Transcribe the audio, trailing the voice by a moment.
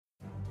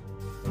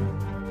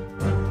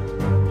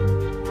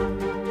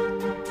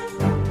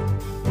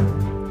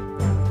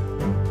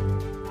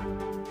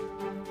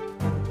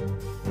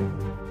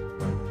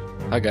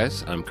Hi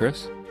guys, I'm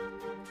Chris,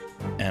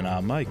 And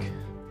I'm Mike.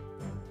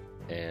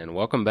 and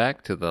welcome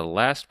back to the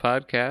last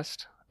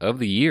podcast of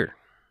the year.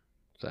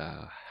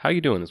 How you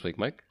doing this week,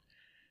 Mike?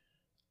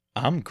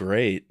 I'm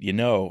great. You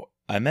know,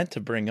 I meant to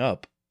bring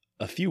up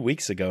a few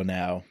weeks ago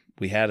now,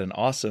 we had an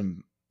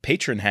awesome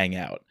patron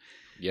hangout.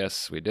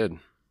 Yes, we did.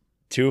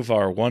 Two of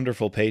our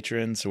wonderful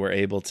patrons were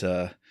able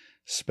to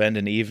spend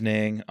an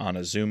evening on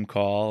a Zoom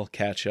call,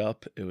 catch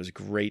up. It was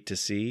great to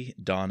see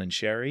Dawn and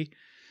Sherry,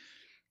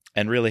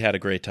 and really had a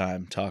great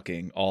time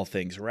talking all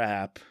things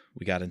rap.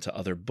 We got into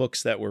other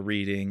books that we're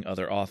reading,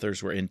 other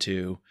authors we're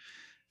into,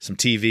 some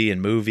TV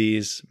and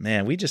movies.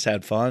 Man, we just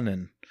had fun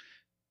and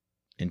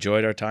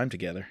enjoyed our time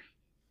together.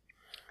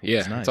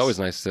 Yeah, nice. It's always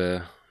nice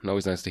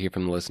to hear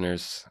from the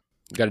listeners.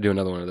 Got to do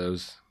another one of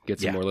those. Get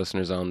some more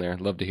listeners on there.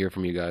 Love to hear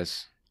from you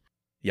guys.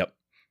 Yep.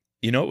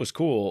 You know, it was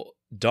cool.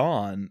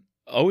 Dawn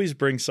always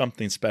brings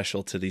something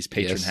special to these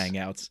patron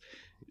hangouts.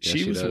 Yes,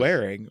 she was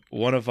wearing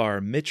one of our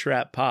Mitch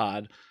Rap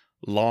Pod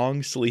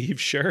long sleeve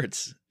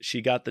shirts.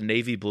 She got the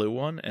navy blue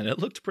one, and it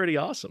looked pretty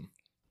awesome.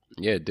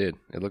 Yeah, it did.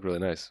 It looked really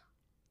nice.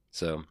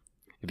 So,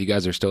 if you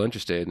guys are still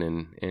interested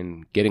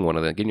in getting one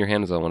of them, getting your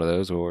hands on one of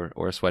those, or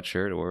a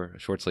sweatshirt or a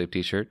short sleeve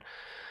T-shirt,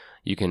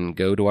 you can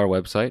go to our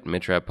website,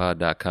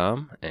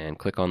 mitchrappod.com, and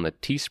click on the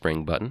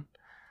Teespring button.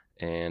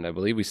 And I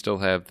believe we still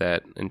have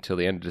that until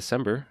the end of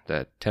December,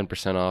 that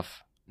 10%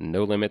 off,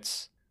 no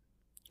limits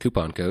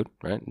coupon code,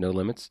 right? No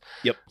limits.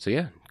 Yep. So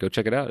yeah, go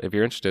check it out if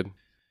you're interested.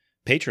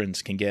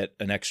 Patrons can get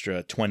an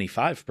extra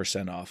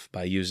 25% off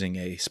by using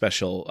a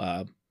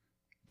special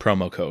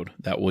promo code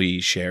that we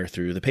share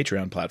through the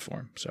Patreon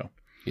platform. So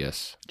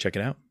yes, check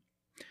it out.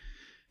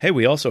 Hey,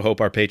 we also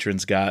hope our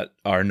patrons got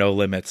our No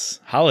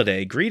Limits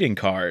holiday greeting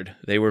card.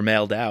 They were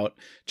mailed out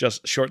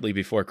just shortly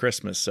before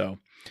Christmas, so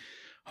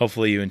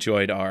hopefully you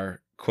enjoyed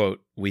our, quote,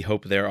 "We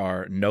hope there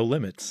are no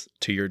limits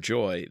to your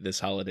joy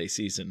this holiday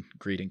season"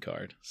 greeting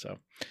card. So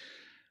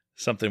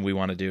something we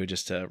want to do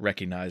just to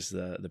recognize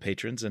the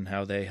patrons and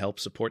how they help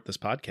support this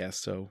podcast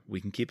so we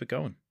can keep it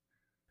going.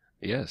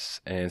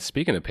 Yes, and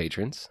speaking of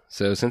patrons,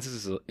 so since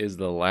this is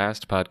the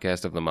last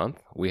podcast of the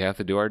month, we have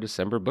to do our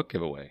December book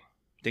giveaway.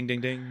 Ding,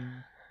 ding, ding.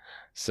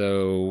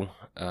 So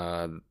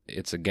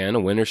it's again a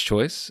winner's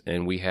choice,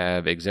 and we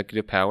have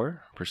Executive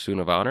Power, Pursuit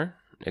of Honor,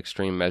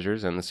 Extreme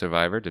Measures, and The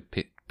Survivor to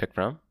pick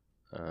from.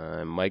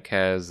 Mike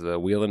has the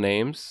wheel of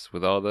names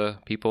with all the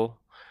people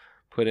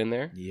put in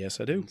there. Yes,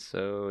 I do.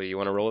 So you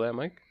want to roll that,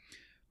 Mike?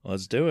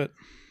 Let's do it.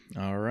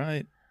 All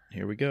right,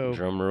 here we go.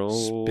 Drum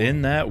roll.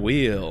 Spin that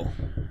wheel.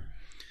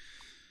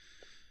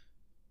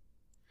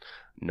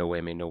 No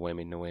whammy, no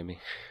whammy, no whammy.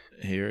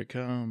 Here it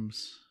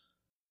comes.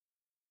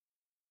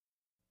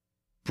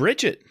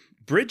 Bridget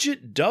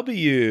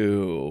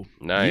W.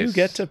 Nice. You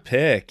get to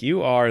pick.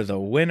 You are the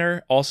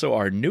winner, also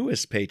our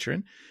newest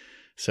patron.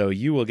 So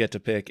you will get to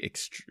pick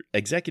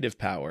Executive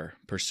Power,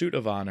 Pursuit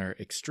of Honor,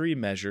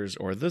 Extreme Measures,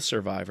 or The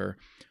Survivor,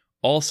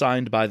 all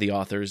signed by the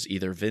authors,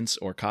 either Vince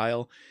or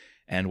Kyle.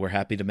 And we're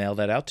happy to mail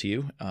that out to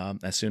you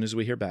as soon as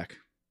we hear back.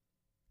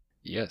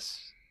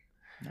 Yes.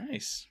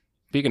 Nice.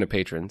 Speaking of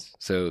patrons,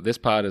 so this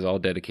pod is all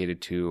dedicated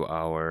to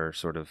our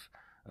sort of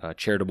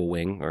charitable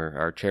wing or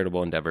our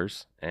charitable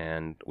endeavors,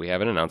 and we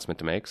have an announcement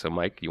to make. So,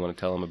 Mike, you want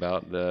to tell them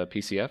about the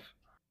PCF?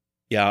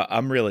 Yeah,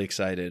 I'm really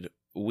excited.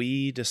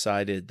 We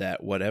decided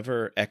that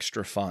whatever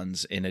extra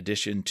funds, in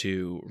addition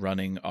to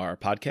running our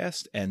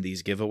podcast and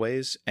these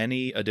giveaways,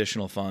 any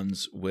additional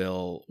funds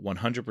will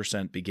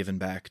 100% be given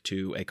back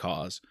to a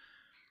cause.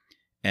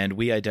 And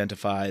we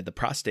identify the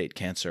Prostate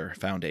Cancer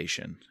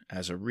Foundation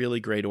as a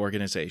really great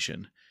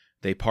organization.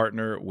 They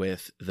partner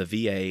with the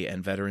VA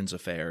and Veterans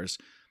Affairs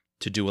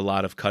to do a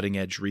lot of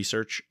cutting-edge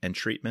research and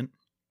treatment.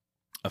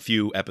 A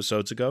few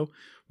episodes ago,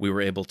 we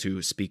were able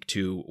to speak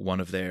to one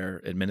of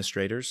their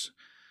administrators.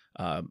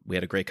 We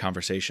had a great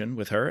conversation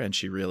with her, and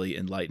she really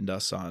enlightened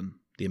us on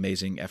the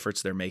amazing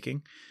efforts they're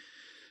making.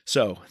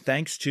 So,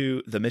 thanks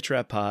to the Mitch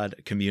Rap Pod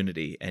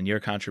community and your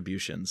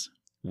contributions,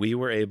 we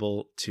were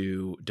able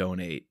to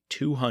donate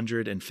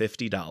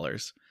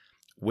 $250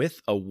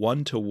 with a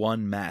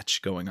 1-to-1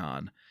 match going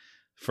on,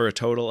 for a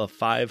total of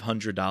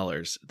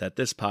 $500 that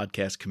this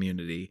podcast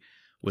community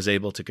was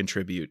able to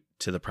contribute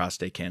to the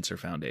Prostate Cancer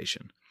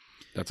Foundation.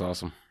 That's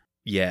awesome.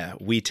 Yeah,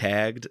 we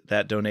tagged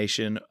that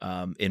donation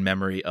in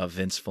memory of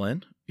Vince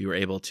Flynn. You were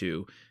able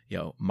to,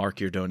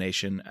 mark your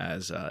donation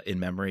as in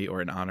memory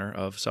or in honor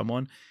of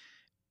someone.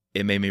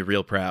 It made me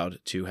real proud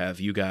to have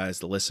you guys,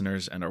 the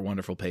listeners, and our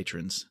wonderful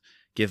patrons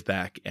give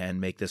back and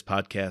make this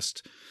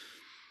podcast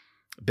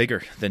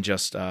bigger than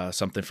just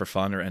something for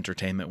fun or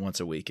entertainment once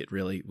a week.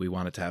 We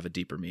wanted to have a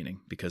deeper meaning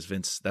because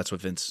that's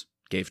what Vince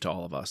gave to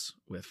all of us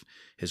with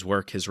his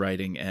work, his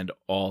writing, and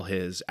all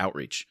his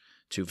outreach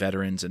to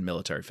veterans and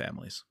military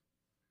families.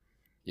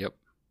 Yep.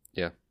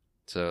 Yeah.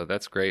 So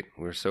that's great.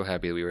 We're so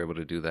happy we were able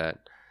to do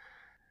that.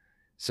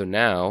 So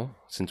now,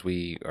 since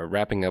we are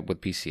wrapping up with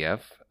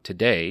PCF,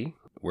 today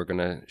we're going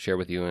to share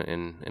with you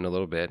in a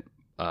little bit.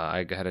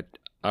 I had an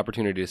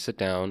opportunity to sit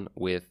down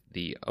with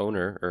the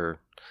owner, or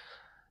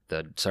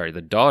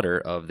the daughter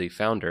of the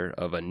founder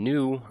of a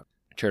new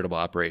charitable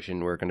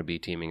operation we're going to be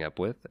teaming up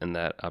with, and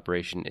that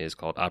operation is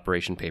called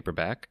Operation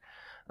Paperback.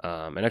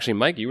 And actually,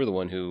 Mike, you were the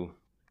one who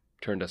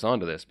turned us on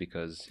to this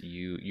because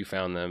you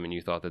found them and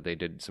you thought that they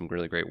did some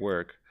really great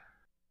work.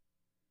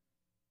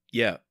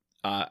 Yeah,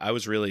 I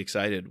was really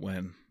excited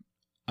when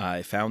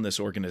I found this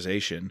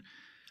organization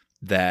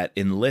that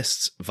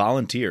enlists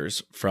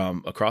volunteers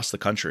from across the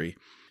country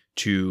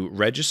to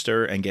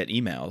register and get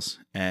emails.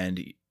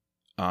 And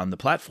on the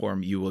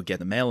platform, you will get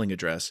the mailing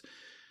address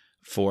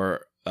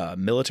for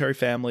military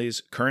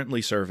families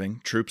currently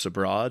serving, troops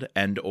abroad,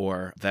 and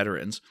or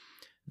veterans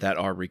that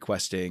are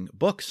requesting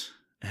books.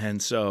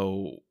 And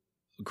so,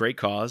 great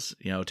cause,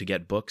 to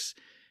get books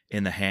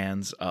in the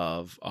hands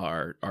of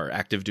our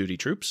active duty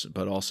troops,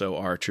 but also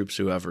our troops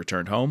who have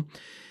returned home.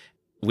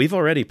 We've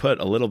already put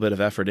a little bit of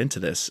effort into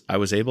this. I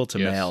was able to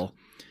mail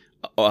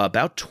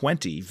about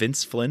 20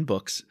 Vince Flynn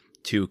books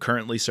to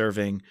currently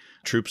serving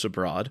troops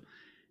abroad,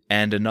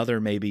 and another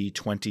maybe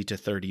 20 to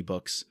 30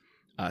 books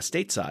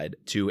stateside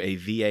to a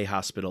VA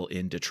hospital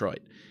in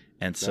Detroit.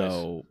 And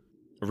so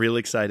really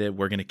excited.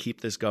 We're going to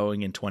keep this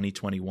going in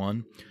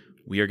 2021.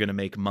 We are going to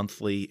make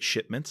monthly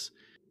shipments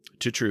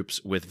to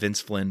troops with Vince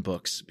Flynn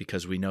books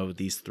because we know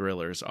these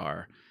thrillers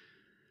are,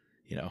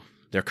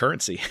 their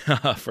currency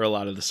for a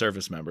lot of the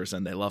service members,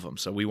 and they love them.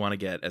 So we want to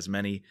get as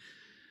many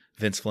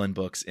Vince Flynn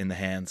books in the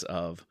hands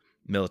of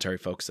military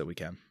folks that we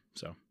can.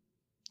 So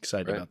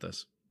excited about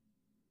this.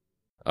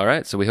 All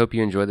right, so we hope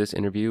you enjoy this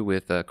interview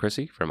with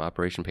Chrissy from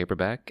Operation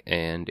Paperback.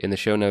 And in the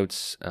show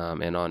notes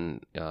and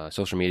on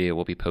social media,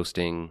 we'll be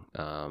posting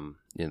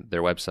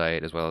their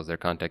website as well as their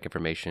contact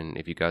information.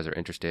 If you guys are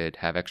interested,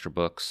 have extra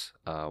books,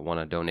 want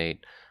to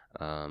donate.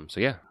 So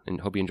yeah,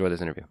 and hope you enjoy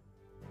this interview.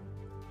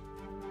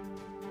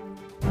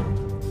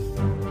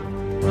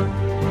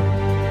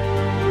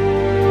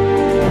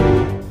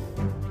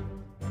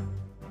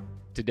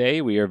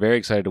 Today, we are very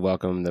excited to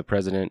welcome the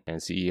president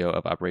and CEO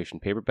of Operation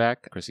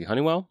Paperback, Chrissy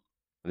Honeywell.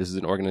 This is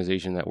an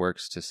organization that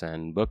works to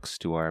send books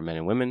to our men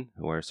and women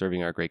who are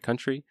serving our great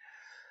country.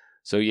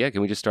 So yeah,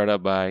 can we just start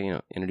out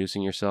by,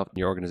 introducing yourself and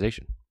your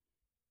organization?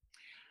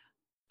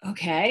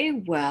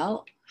 Okay,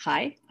 well,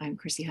 hi, I'm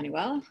Chrissy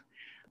Honeywell.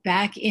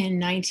 Back in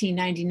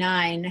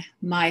 1999,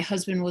 my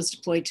husband was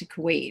deployed to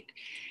Kuwait.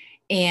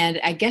 And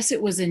I guess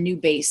it was a new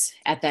base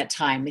at that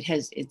time. It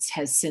has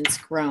since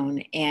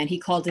grown, and he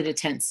called it a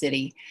tent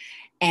city.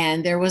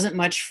 And there wasn't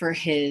much for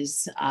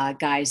his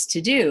guys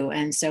to do.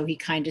 And so he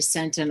kind of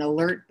sent an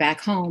alert back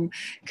home.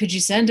 Could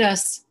you send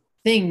us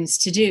things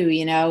to do,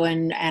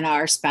 and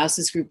our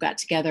spouses group got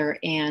together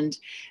and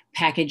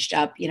packaged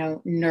up,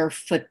 Nerf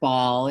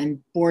football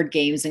and board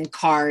games and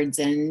cards.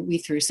 And we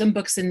threw some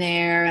books in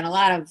there and a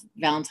lot of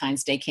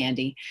Valentine's Day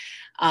candy.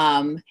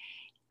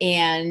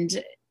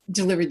 And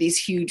delivered these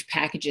huge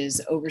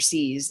packages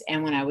overseas.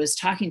 And when I was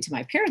talking to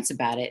my parents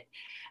about it,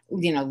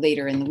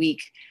 later in the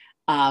week,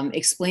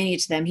 explaining it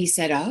to them, he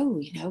said,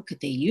 could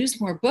they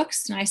use more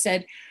books? And I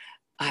said,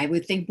 I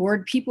would think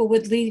bored people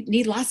would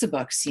need lots of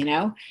books,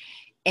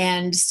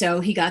 And so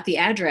he got the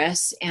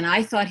address, and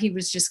I thought he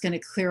was just going to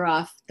clear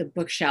off the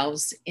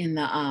bookshelves in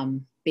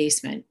the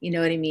basement. You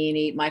know what I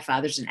mean? My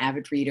father's an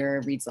avid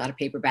reader, reads a lot of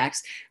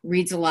paperbacks,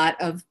 reads a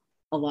lot of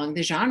along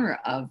the genre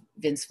of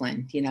Vince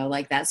Flynn,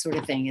 like that sort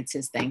of thing. It's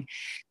his thing.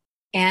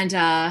 And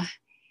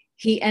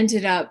he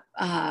ended up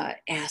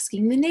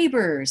asking the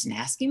neighbors and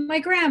asking my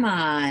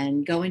grandma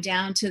and going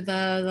down to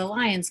the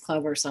Lions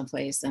Club or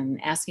someplace and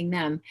asking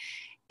them.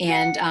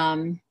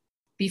 And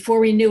before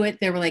we knew it,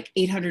 there were like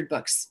 800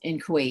 books in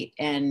Kuwait,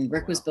 and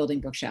Rick was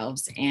building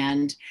bookshelves.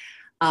 And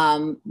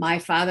my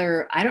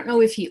father, I don't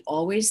know if he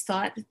always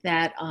thought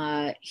that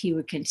he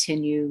would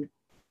continue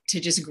to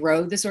just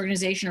grow this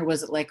organization, or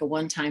was it like a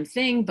one-time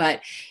thing?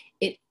 But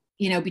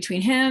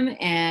between him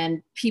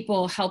and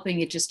people helping,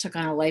 it just took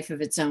on a life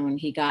of its own.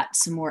 He got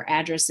some more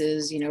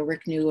addresses.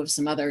 Rick knew of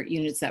some other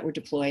units that were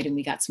deployed, and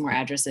we got some more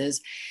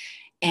addresses.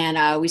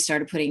 And we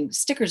started putting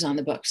stickers on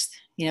the books,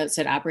 it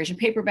said Operation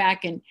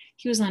Paperback, and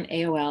he was on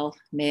AOL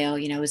mail,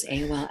 his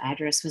AOL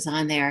address was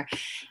on there,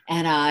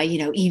 and,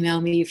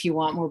 email me if you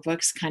want more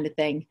books kind of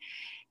thing.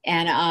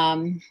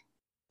 And,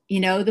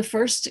 the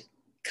first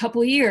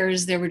couple of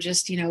years, there were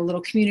just, a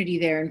little community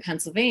there in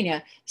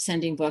Pennsylvania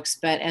sending books.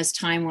 But as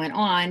time went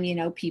on,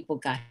 people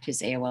got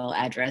his AOL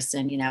address,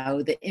 and,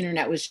 the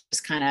internet was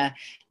just kind of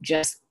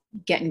just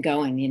getting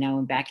going,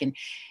 and back in,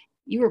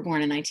 you were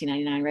born in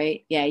 1999,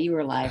 right? Yeah, you were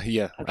alive.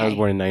 Yeah, okay. I was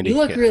born in 90. You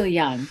look really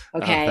young.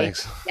 Okay.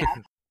 Thanks. Yeah.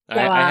 So,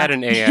 I had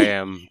an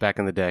AIM back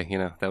in the day,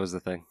 that was the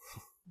thing.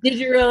 Did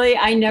you really?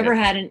 I never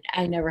had an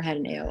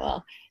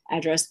AOL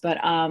address,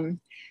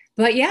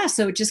 but yeah,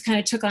 so it just kind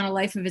of took on a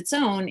life of its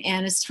own.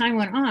 And as time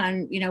went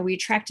on, we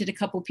attracted a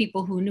couple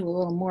people who knew a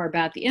little more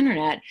about the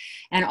internet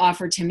and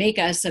offered to make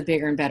us a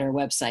bigger and better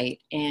website.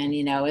 And,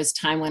 as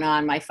time went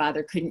on, my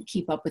father couldn't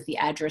keep up with the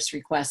address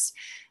requests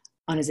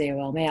on his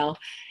AOL mail.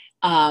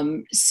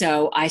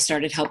 So I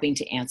started helping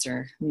to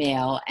answer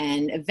mail.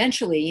 And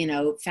eventually,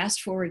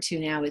 fast forward to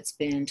now, it's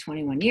been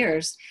 21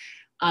 years.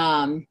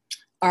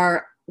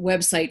 Our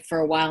website for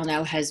a while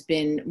now has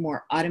been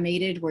more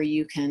automated, where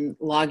you can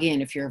log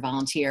in if you're a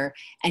volunteer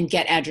and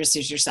get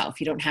addresses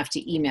yourself. You don't have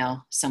to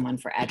email someone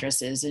for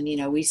addresses. And,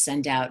 we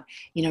send out,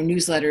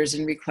 newsletters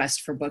and requests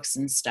for books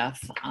and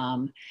stuff.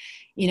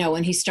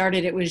 When he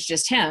started, it was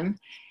just him.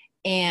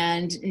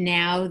 And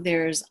now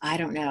there's, I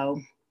don't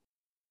know,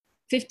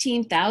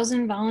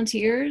 15,000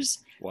 volunteers.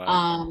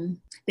 Wow.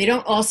 They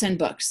don't all send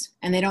books,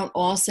 and they don't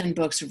all send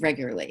books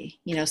regularly.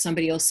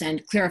 Somebody will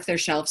clear off their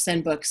shelf,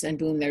 send books, and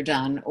boom, they're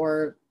done,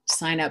 or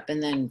sign up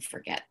and then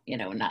forget,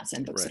 and not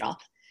send books at all.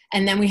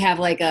 And then we have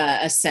like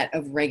a set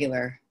of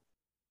regular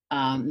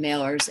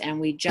mailers, and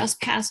we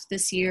just passed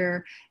this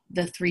year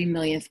the 3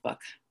 millionth book.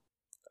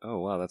 Oh,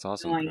 wow. That's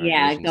awesome.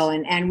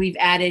 Going. And we've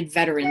added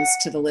veterans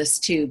to the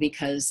list too,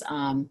 because,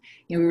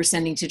 we were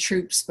sending to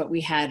troops, but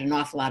we had an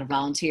awful lot of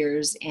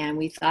volunteers, and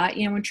we thought,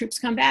 when troops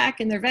come back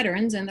and they're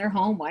veterans and they're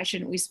home, why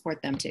shouldn't we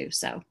support them too?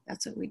 So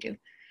that's what we do.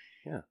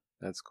 Yeah,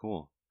 that's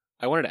cool.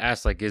 I wanted to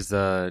ask, is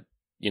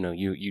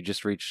you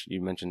just reached,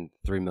 you mentioned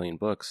 3 million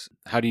books.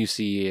 How do you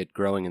see it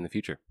growing in the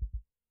future?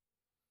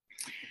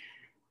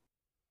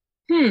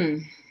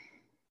 And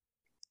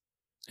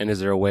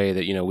is there a way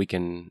that, we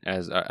can,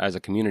 as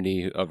a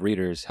community of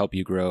readers, help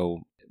you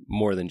grow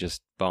more than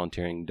just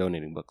volunteering,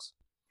 donating books?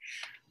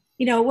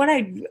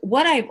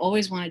 What I've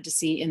always wanted to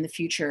see in the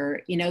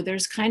future,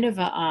 there's kind of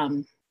a,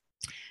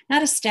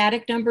 not a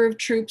static number of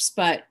troops,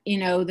 but,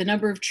 the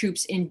number of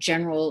troops in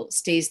general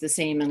stays the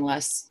same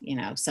unless,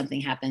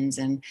 something happens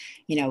and,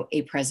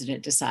 a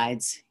president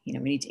decides, we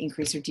need to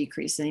increase or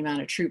decrease the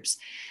amount of troops.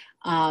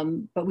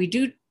 But we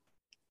do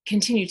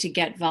continue to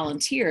get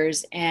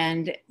volunteers,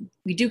 and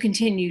we do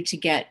continue to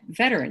get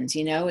veterans,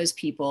 as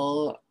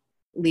people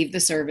leave the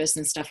service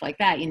and stuff like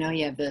that. You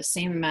have the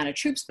same amount of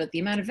troops, but the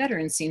amount of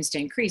veterans seems to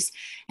increase.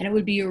 And it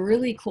would be a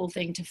really cool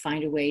thing to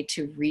find a way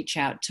to reach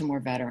out to more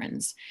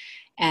veterans.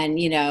 And,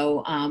 and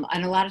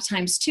a lot of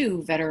times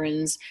too,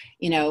 veterans,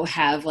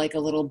 have like a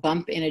little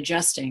bump in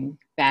adjusting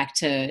back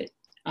to,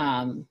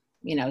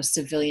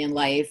 civilian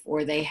life,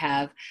 or they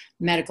have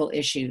medical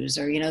issues,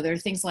 or, there are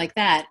things like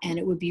that. And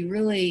it would be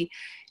really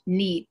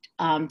neat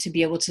to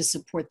be able to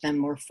support them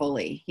more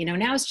fully.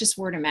 Now it's just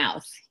word of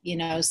mouth.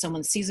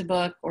 Someone sees a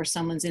book, or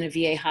someone's in a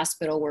VA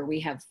hospital where we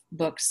have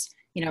books,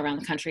 around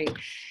the country.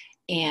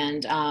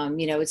 And,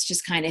 it's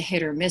just kind of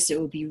hit or miss.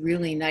 It would be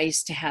really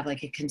nice to have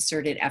like a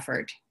concerted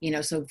effort,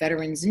 so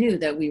veterans knew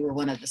that we were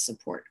one of the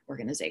support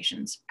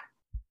organizations.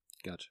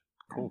 Gotcha.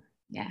 Cool.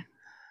 Yeah.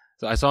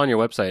 So I saw on your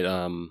website,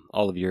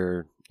 all of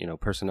your,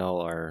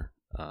 personnel are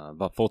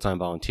about full-time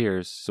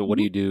volunteers. So what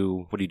do you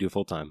do? What do you do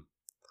full-time?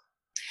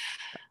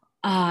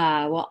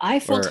 Well, I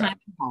full-time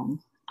from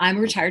home. I'm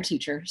a retired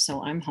teacher,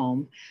 so I'm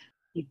home.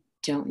 You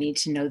don't need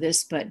to know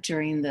this, but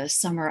during the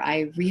summer,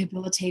 I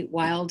rehabilitate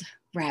wild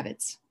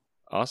rabbits.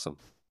 Awesome.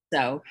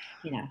 So,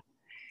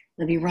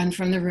 let me run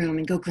from the room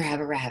and go grab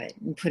a rabbit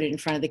and put it in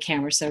front of the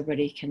camera so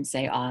everybody can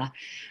say, ah.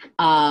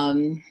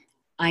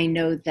 I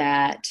know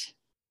that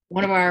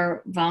one of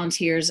our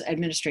volunteers,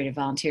 administrative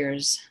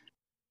volunteers,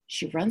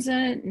 she runs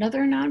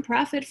another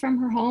nonprofit from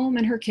her home,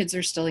 and her kids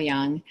are still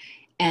young.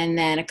 And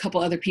then a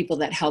couple other people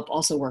that help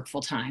also work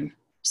full time.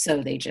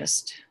 So they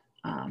just,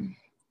 do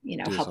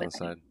help on the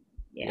side.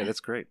 Yeah. Yeah, that's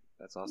great.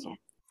 That's awesome. Yeah.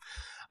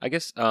 I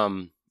guess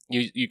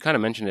you kind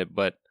of mentioned it,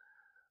 but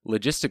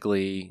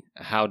logistically,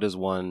 how does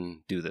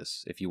one do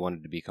this if you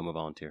wanted to become a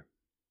volunteer?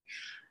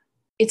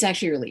 It's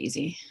actually really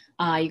easy.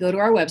 You go to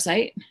our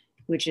website,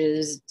 which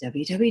is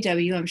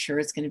www. I'm sure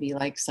it's going to be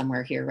like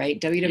somewhere here, right?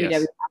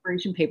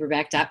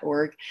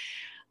 www.operationpaperback.org.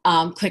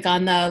 Click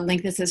on the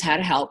link that says how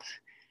to help.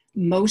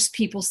 Most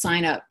people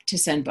sign up to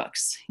send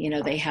books.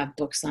 They have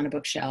books on a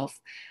bookshelf.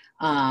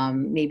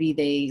 Maybe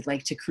they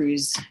like to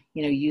cruise,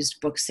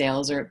 used book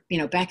sales, or,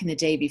 back in the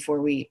day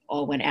before we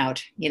all went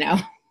out,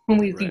 when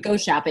we could go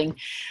shopping.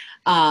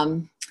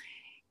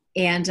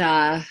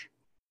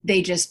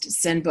 They just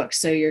send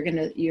books. So you're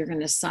going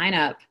to sign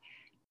up.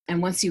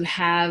 And once you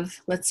have,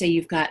 let's say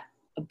you've got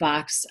a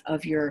box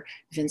of your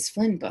Vince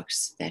Flynn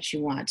books that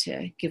you want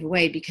to give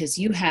away, because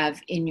you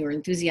have in your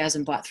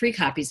enthusiasm bought 3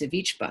 copies of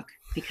each book,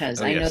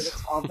 because I know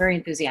that's all very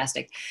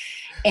enthusiastic,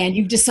 and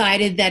you've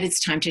decided that it's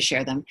time to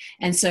share them.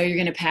 And so you're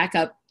going to pack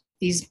up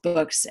these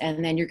books,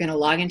 and then you're going to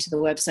log into the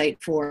website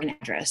for an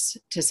address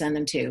to send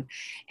them to.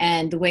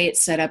 And the way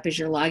it's set up is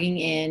you're logging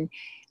in.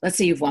 Let's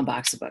say you have 1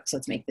 box of books.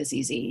 Let's make this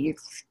easy. You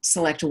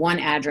select one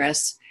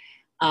address,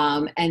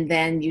 and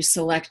then you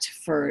select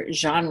for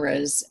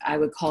genres. I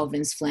would call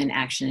Vince Flynn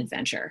action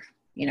adventure,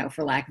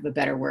 for lack of a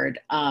better word.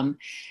 And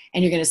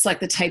you're going to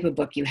select the type of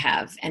book you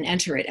have and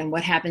enter it. And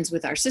what happens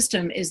with our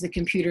system is the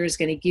computer is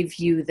going to give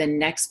you the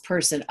next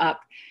person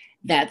up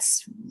that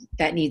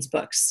needs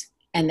books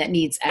and that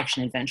needs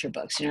action adventure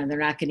books. They're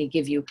not going to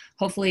give you,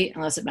 hopefully,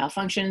 unless it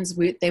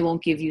malfunctions, they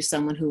won't give you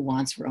someone who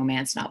wants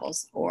romance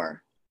novels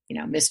or,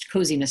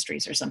 cozy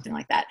mysteries or something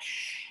like that.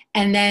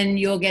 And then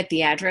you'll get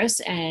the address,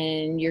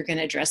 and you're going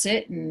to address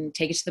it and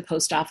take it to the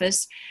post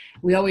office.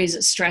 We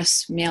always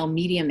stress mail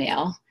media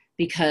mail,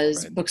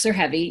 because Right. books are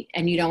heavy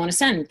and you don't want to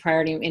send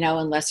priority,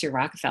 unless you're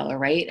Rockefeller,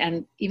 right?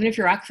 And even if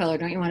you're Rockefeller,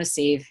 don't you want to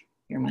save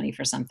your money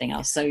for something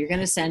else? So you're going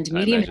to send I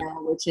medium imagine.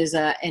 mail, which is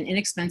an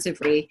inexpensive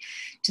way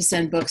to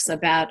send books.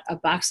 About a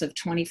box of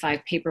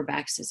 25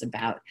 paperbacks is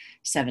about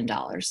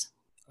 $7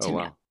 Oh, to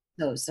wow.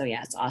 mail. So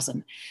yeah, it's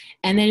awesome.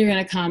 And then you're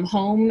going to come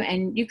home,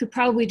 and you could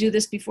probably do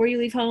this before you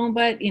leave home,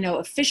 but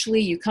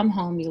officially you come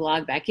home, you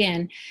log back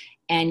in,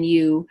 and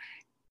you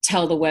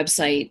tell the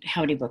website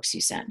how many books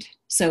you send.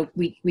 So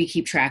we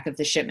keep track of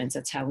the shipments.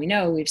 That's how we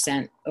know we've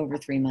sent over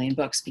 3 million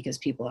books, because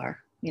people are,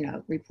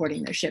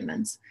 reporting their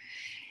shipments.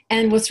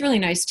 And what's really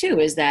nice too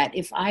is that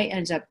if I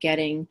end up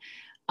getting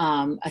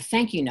a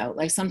thank you note,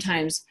 like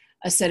sometimes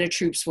a set of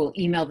troops will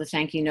email the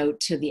thank you note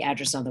to the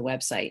address on the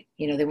website.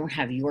 They won't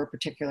have your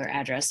particular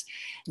address.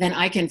 Then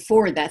I can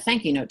forward that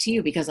thank you note to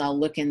you, because I'll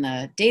look in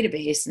the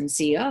database and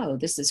see, oh,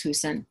 this is who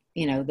sent,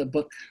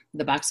 the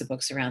box of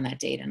books around that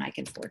date, and I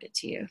can forward it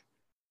to you.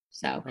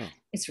 So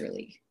it's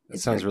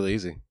sounds really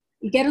easy.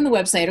 You get on the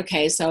website.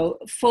 Okay. So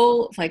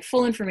full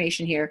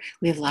information here.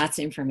 We have lots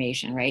of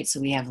information, right? So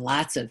we have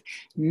lots of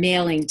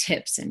mailing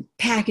tips and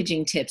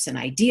packaging tips and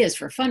ideas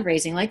for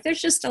fundraising. Like,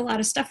 there's just a lot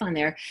of stuff on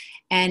there.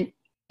 And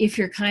if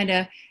you're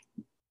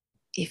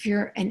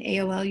an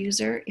AOL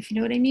user, if you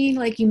know what I mean,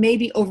 like, you may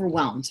be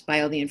overwhelmed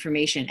by all the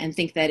information and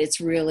think that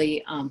it's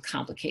really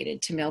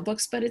complicated to mail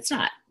books, but it's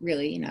not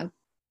really.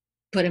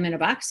 Put them in a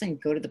box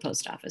and go to the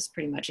post office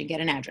pretty much and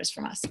get an address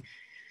from us.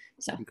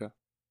 So, Okay.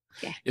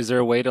 Yeah. Is there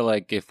a way to,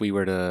 like, if we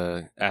were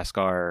to ask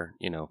our,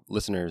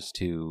 listeners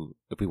to,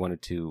 if we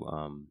wanted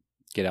to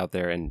get out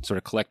there and sort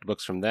of collect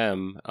books from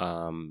them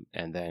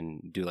and then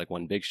do like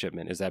one big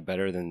shipment, is that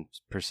better than,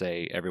 per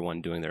se,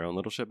 everyone doing their own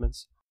little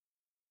shipments?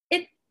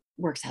 It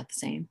works out the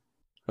same.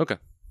 Okay.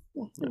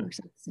 Yeah, it works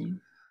out the same.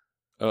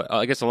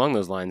 I guess along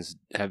those lines,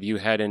 is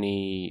there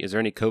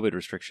any COVID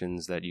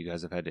restrictions that you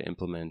guys have had to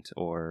implement,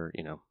 or,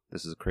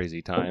 this is a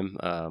crazy time.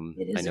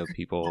 It is I know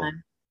people,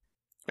 time.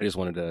 I just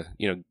wanted to,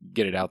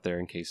 get it out there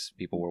in case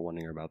people were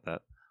wondering about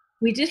that.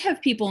 We did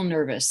have people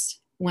nervous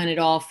when it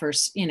all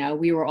first,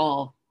 we were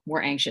all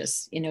more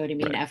anxious, you know what I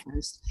mean, Right. at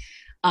first.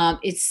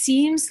 It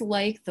seems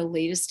like the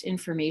latest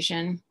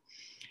information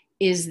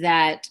is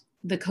that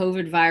the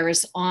COVID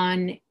virus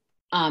on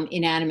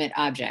inanimate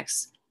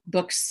objects,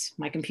 books,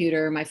 my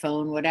computer, my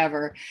phone,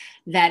 whatever,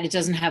 that it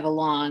doesn't have a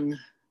long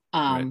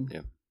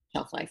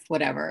shelf life,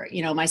 whatever.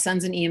 My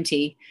son's an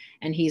EMT,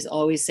 and he's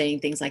always saying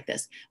things like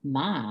this,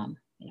 Mom,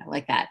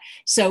 like that.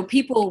 So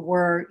people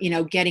were,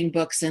 getting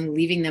books and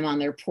leaving them on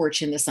their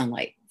porch in the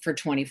sunlight for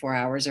 24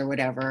 hours or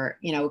whatever.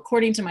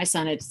 According to my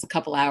son, it's a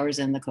couple hours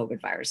and the COVID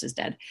virus is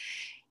dead.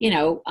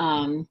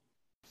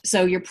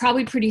 So you're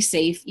probably pretty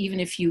safe, even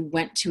if you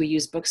went to a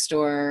used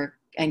bookstore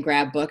and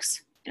grab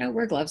books.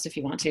 Wear gloves if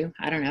you want to.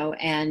 I don't know.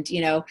 And,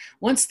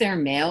 once they're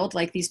mailed,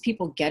 like, these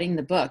people getting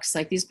the books,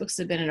 like, these books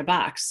have been in a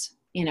box,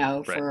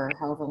 for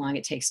however long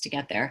it takes to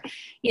get there.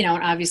 And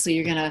obviously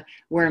you're going to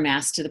wear a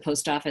mask to the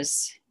post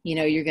office.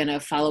 You're going to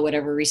follow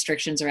whatever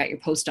restrictions are at your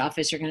post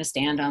office. You're going to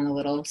stand on the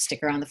little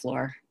sticker on the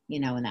floor,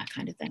 and that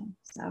kind of thing.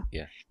 So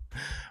yeah,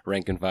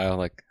 rank and file,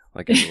 like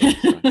everyone.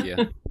 So,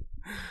 yeah.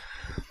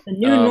 The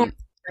new normal,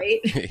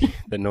 right?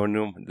 the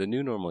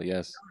new normal.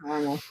 Yes.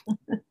 Normal.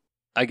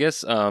 I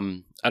guess I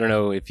don't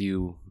know if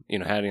you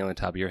had any on the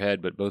top of your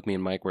head, but both me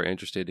and Mike were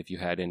interested if you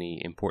had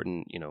any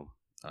important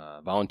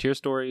volunteer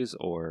stories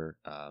or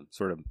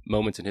sort of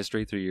moments in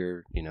history through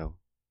your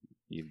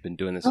you've been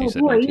doing this. Oh, you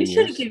said boy, 19 you should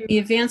years. have given me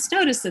advance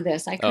notice of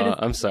this. I could have.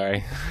 I'm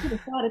sorry. Could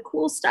have thought of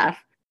cool stuff.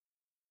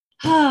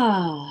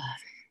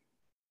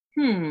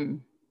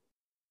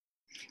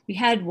 We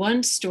had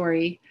one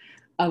story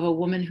of a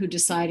woman who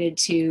decided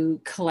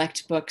to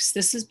collect books.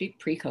 This is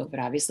pre-COVID,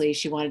 obviously.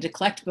 She wanted to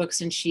collect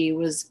books, and she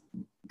was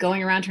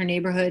going around her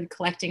neighborhood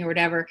collecting or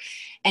whatever,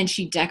 and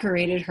she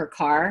decorated her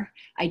car.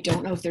 I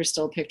don't know if there's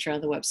still a picture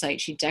on the website.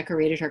 She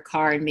decorated her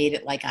car and made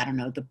it like, I don't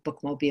know, the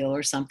bookmobile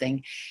or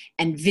something,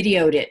 and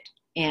videoed it,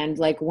 and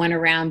like went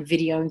around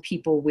videoing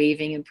people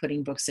waving and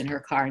putting books in her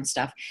car and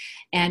stuff.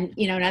 And,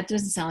 that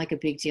doesn't sound like a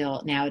big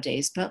deal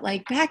nowadays, but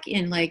like back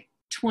in like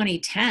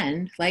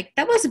 2010, like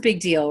that was a big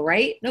deal,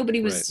 right?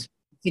 Nobody was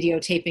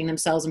videotaping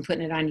themselves and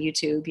putting it on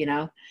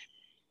YouTube,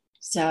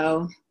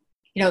 So,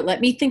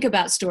 let me think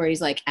about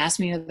stories. Like, ask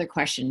me another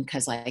question,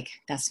 because like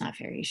that's not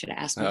fair. You should have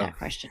asked me that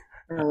question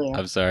earlier.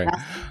 I'm sorry.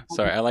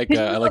 Sorry, I like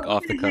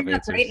off the cuff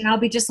answers. Right? And I'll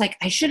be just like,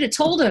 I should have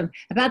told him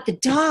about the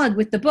dog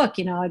with the book.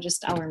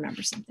 I'll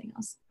remember something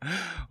else.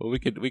 Well, we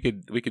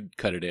could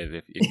cut it in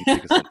if you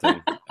think of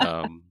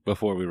something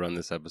before we run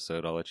this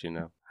episode. I'll let you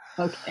know.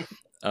 Okay.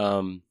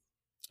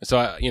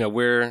 So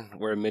we're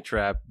a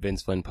Mitrap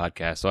Vince Flynn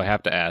podcast. So I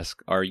have to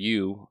ask: are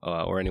you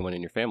or anyone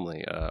in your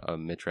family a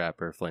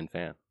Mitrap or Flynn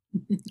fan?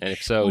 And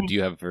if so, do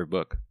you have a favorite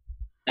book?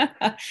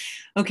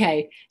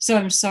 Okay, so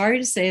I'm sorry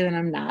to say that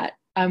I'm not.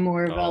 I'm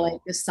more of a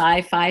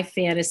sci-fi,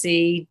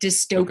 fantasy,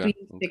 dystopian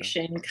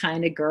fiction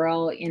kind of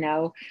girl.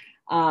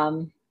 I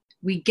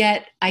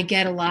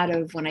get a lot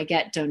of, when I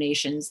get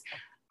donations,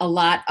 a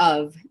lot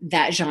of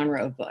that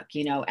genre of book,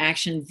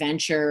 action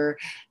adventure,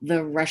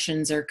 the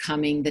Russians are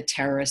coming, the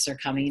terrorists are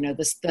coming,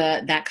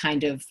 that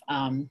kind of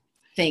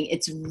thing.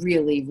 It's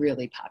really,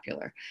 really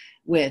popular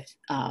with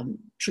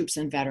troops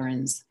and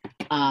veterans.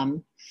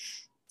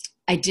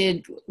 I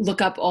did look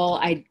up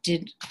I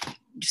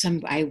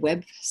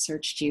web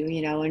searched you,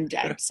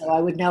 and so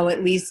I would know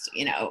at least,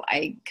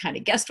 I kind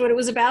of guessed what it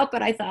was about,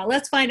 but I thought,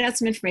 let's find out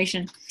some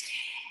information.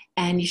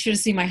 And you should have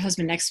seen my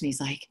husband next to me. He's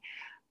like,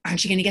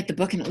 aren't you going to get the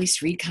book and at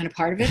least read kind of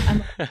part of it?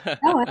 I'm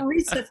like, no, I don't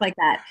read stuff like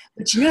that.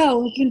 But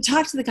you can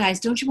talk to the guys.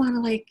 Don't you want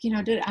to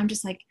do it? I'm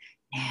just like,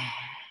 nah,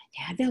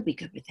 they'll be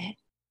good with it.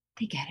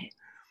 They get it.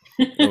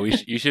 Well,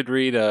 you should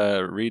read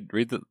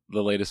the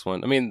latest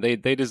one. I mean,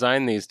 they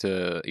designed these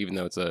to, even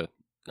though it's I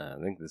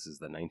think this is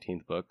the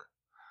 19th book.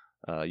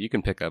 You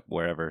can pick up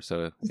wherever,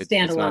 so it's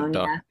not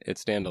yeah.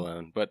 It's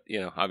standalone, but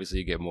obviously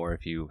you get more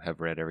if you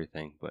have read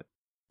everything. But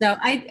so what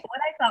I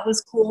thought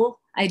was cool,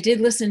 I did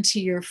listen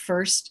to your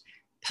first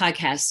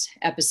podcast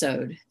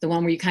episode, the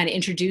one where you kind of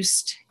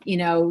introduced,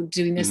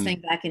 doing this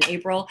thing back in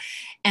April.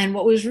 And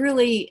what was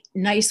really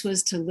nice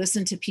was to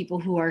listen to people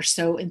who are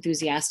so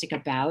enthusiastic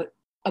about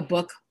a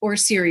book or a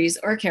series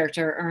or a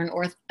character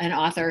or an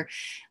author.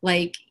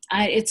 Like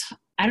I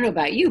don't know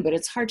about you, but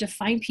it's hard to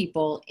find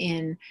people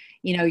in,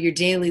 your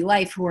daily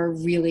life who are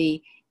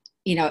really,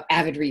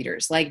 avid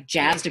readers, like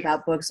jazzed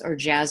about books or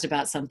jazzed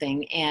about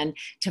something. And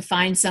to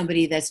find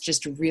somebody that's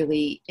just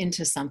really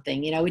into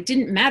something, it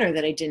didn't matter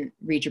that I didn't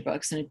read your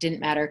books, and it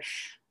didn't matter,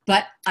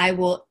 but I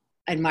will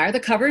admire the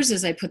covers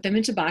as I put them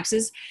into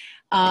boxes.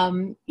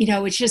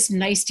 It's just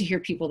nice to hear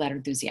people that are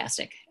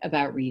enthusiastic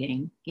about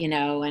reading,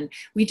 and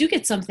we do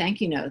get some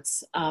thank you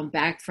notes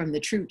back from the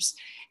troops.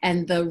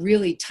 And the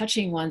really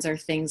touching ones are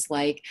things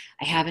like,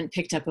 I haven't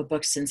picked up a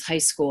book since high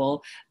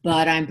school,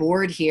 but I'm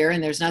bored here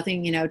and there's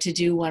nothing, to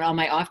do when on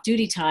my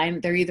off-duty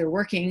time. They're either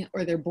working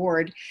or they're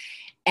bored,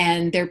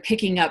 and they're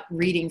picking up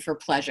reading for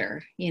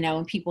pleasure,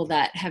 and people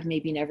that have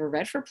maybe never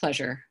read for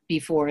pleasure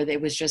before.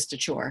 It was just a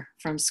chore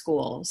from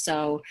school.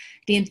 So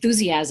the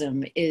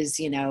enthusiasm is,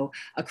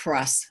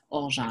 across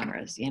all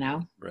genres,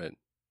 Right.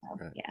 So,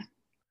 Right. Yeah.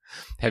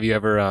 Have you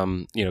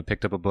ever,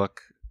 picked up a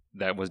book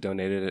that was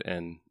donated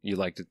and you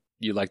liked it?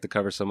 You liked the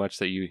cover so much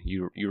that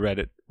you read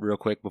it real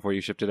quick before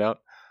you shipped it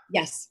out?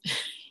 Yes.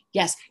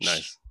 Yes.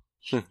 Nice.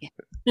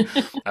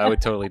 I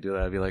would totally do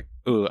that. I'd be like,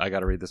 "Ooh, I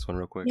got to read this one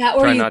real quick." Yeah,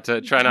 or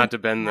try not to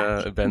bend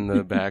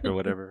the back or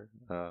whatever.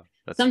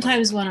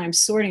 Sometimes funny. When I'm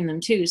sorting them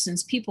too,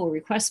 since people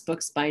request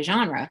books by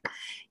genre,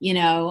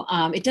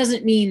 it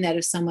doesn't mean that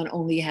if someone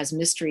only has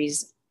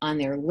mysteries on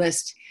their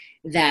list,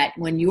 that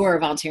when you're a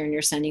volunteer and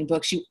you're sending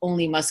books, you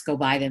only must go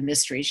buy them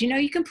mysteries.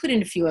 You can put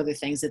in a few other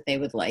things that they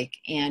would like,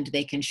 and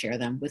they can share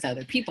them with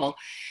other people.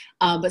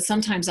 But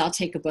sometimes I'll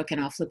take a book and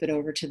I'll flip it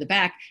over to the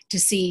back to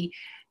see,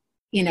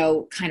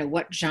 kind of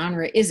what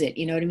genre is it?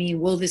 You know what I mean?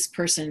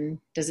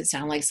 Does it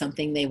sound like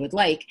something they would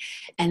like?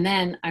 And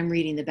then I'm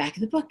reading the back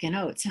of the book and,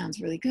 it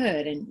sounds really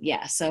good. And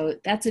yeah, so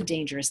that's a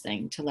dangerous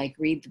thing to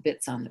read the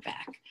bits on the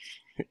back.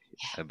 Yeah.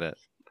 I bet.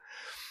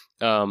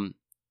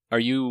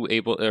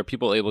 Are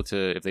people able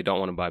to, if they don't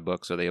want to buy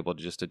books, are they able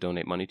to just to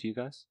donate money to you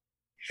guys?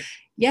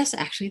 Yes,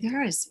 actually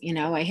there is.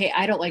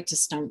 I don't like to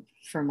stump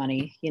for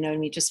money. You know what I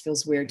mean? It just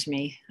feels weird to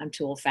me. I'm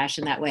too old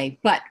fashioned that way.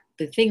 But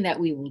the thing that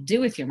we will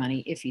do with your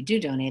money, if you do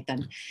donate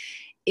them,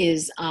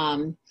 is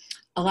a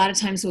lot of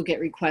times we'll get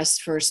requests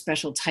for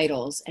special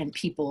titles, and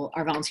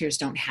our volunteers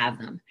don't have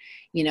them.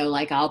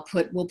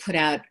 We'll put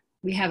out,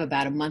 we have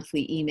about a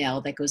monthly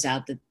email that goes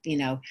out that,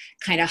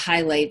 kind of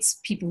highlights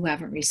people who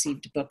haven't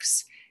received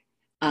books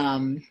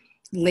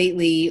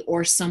lately,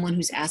 or someone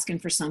who's asking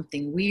for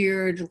something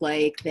weird,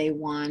 like they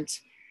want,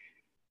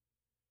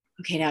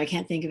 now I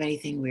can't think of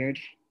anything weird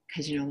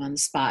because, I'm on the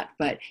spot,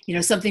 but,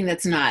 something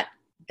that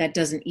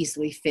doesn't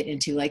easily fit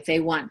into, like they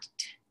want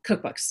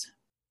cookbooks.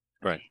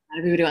 Right. Not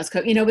everybody wants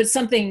cook, but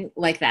something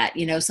like that,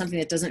 something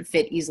that doesn't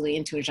fit easily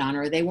into a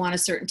genre. They want a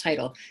certain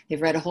title.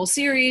 They've read a whole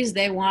series.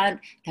 They want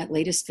that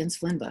latest Vince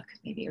Flynn book,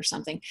 maybe, or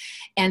something.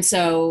 And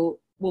so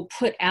we'll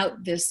put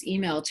out this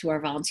email to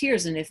our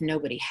volunteers, and if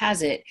nobody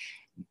has it,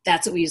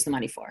 that's what we use the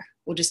money for.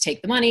 We'll just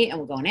take the money and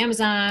we'll go on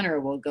Amazon, or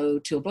we'll go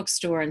to a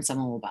bookstore and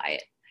someone will buy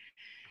it.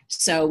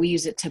 So we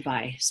use it to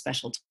buy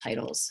special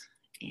titles.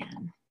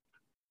 And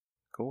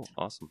cool.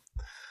 Awesome.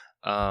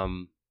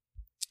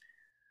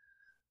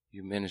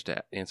 You managed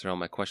to answer all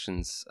my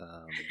questions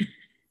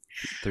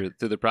through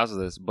the process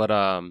of this, but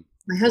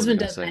my husband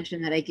does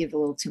mention that I give a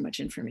little too much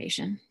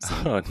information. So.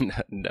 Oh,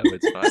 no,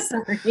 it's fine.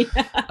 Sorry.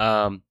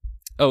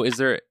 Is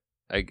there?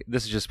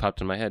 This just popped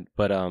in my head,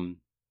 but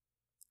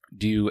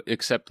do you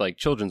accept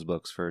children's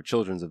books for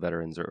children's of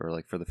veterans,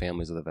 or for the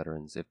families of the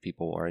veterans, if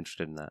people are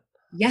interested in that?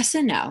 Yes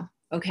and no.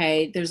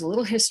 Okay, there's a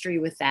little history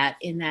with that,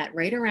 in that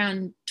right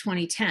around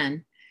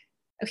 2010.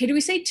 Okay, do we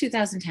say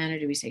 2010 or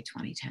do we say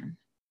 2010?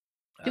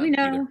 Do we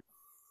know? Either.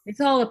 It's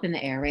all up in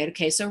the air, right?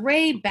 Okay, so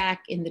right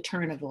back in the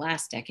turn of the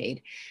last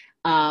decade,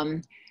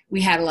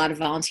 we had a lot of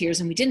volunteers,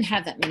 and we didn't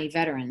have that many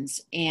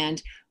veterans.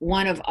 And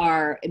one of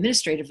our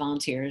administrative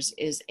volunteers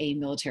is a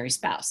military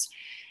spouse.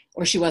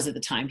 or she was at the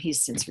time.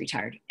 He's since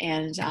retired.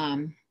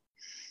 And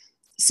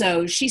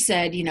so she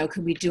said,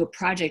 could we do a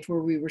project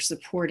where we were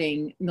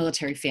supporting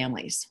military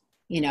families,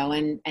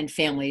 and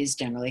families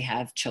generally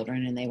have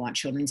children and they want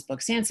children's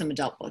books and some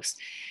adult books.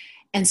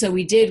 And so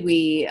we did.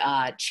 We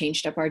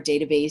changed up our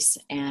database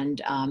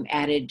and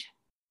added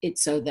it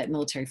so that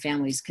military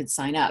families could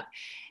sign up.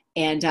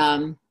 And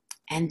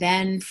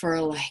then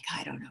for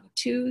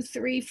 2,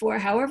 3, 4,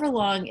 however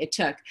long it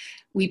took,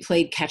 we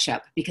played catch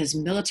up because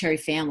military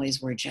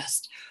families were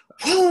just,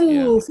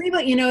 free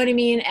book, you know what I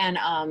mean?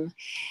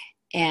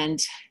 And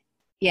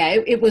yeah,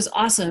 it was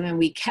awesome. And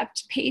we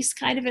kept pace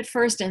kind of at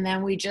first, and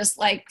then we just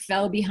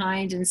fell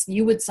behind, and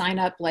you would sign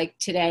up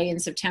today in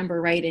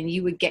September, right? And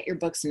you would get your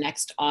books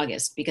next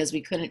August because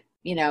we couldn't,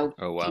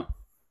 oh, wow.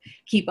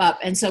 keep up.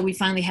 And so we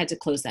finally had to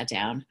close that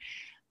down.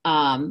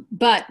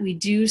 But we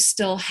do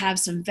still have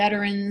some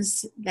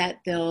veterans that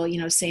they'll,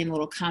 say in the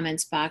little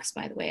comments box,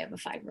 by the way, I have a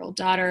 5-year-old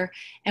daughter,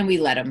 and we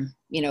let them,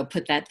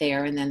 put that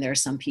there. And then there are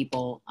some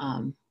people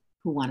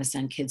who want to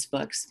send kids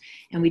books.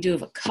 And we do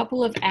have a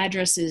couple of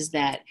addresses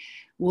that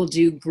will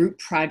do group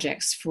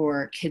projects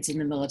for kids in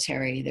the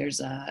military. There's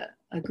a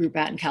group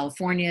out in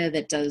California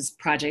that does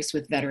projects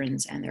with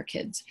veterans and their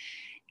kids.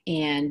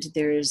 And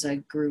there's a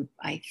group,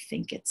 I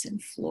think it's in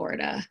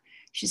Florida.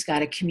 She's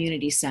got a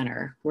community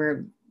center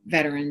where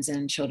veterans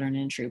and children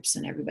and troops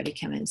and everybody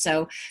come in.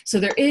 So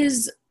there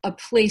is a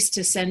place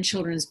to send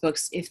children's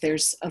books if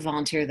there's a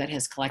volunteer that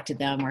has collected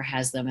them or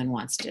has them and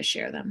wants to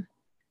share them.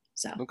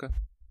 So okay,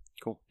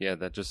 cool. Yeah,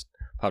 that just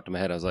popped in my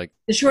head. I was like,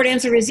 the short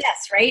answer is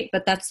yes, right?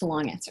 But that's the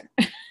long answer.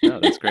 No,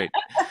 that's great.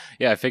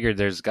 Yeah, I figured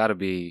there's got to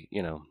be,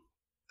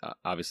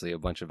 obviously a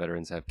bunch of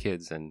veterans have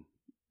kids and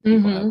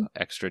people have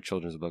extra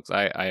children's books.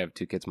 I have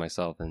 2 kids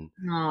myself, and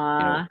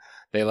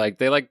they like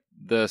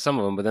some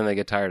of them, but then they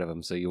get tired of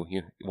them. So you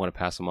want to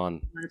pass them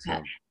on.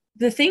 So.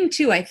 The thing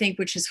too, I think,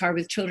 which is hard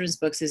with children's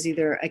books is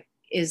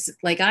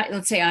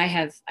let's say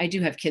I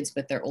do have kids,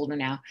 but they're older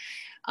now.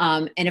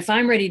 And if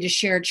I'm ready to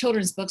share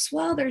children's books,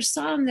 well, there's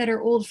some that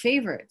are old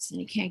favorites and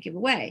you can't give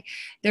away.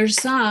 There's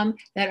some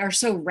that are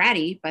so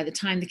ratty by the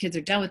time the kids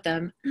are done with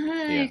them,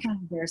 I'm kind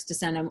of embarrassed to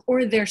send them,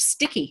 or they're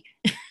sticky.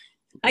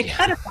 I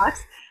got a box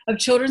of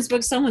children's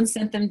books. Someone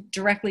sent them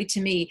directly to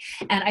me,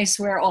 and I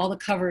swear all the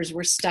covers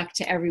were stuck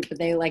to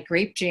they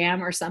grape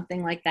jam or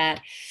something like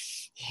that.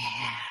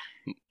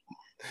 Yeah.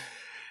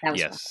 That was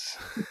yes.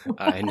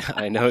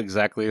 I know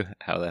exactly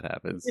how that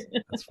happens.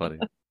 That's funny.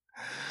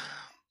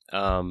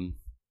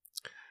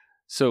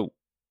 So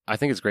I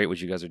think it's great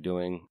what you guys are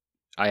doing.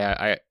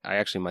 I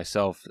actually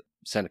myself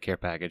sent a care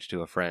package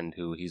to a friend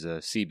he's a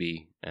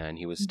CB, and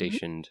he was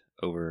stationed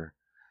over,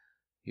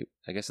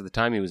 I guess at the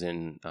time he was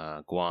in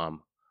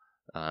Guam,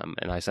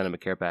 and I sent him a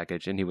care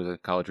package, and he was a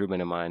college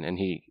roommate of mine, and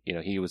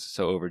he was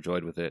so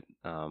overjoyed with it.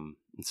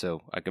 And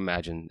so I can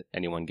imagine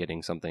anyone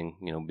getting something,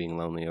 being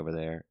lonely over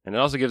there. And it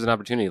also gives an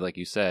opportunity, like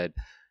you said,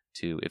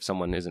 to, if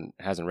someone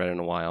hasn't read in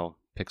a while,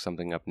 pick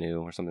something up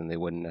new or something they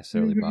wouldn't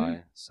necessarily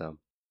buy. So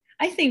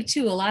I think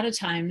too, a lot of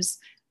times,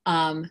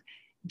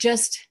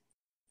 just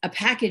a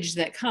package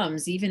that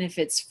comes, even if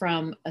it's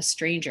from a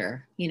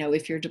stranger,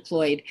 if you're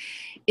deployed,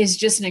 is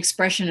just an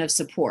expression of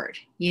support.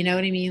 You know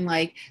what I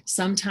mean?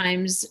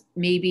 Sometimes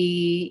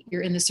maybe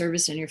you're in the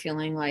service and you're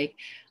feeling like,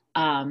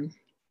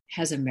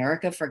 has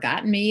America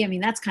forgotten me? I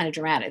mean, that's kind of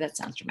dramatic. That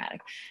sounds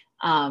dramatic.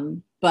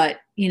 But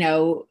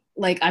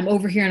I'm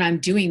over here and I'm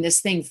doing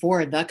this thing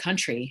for the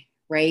country.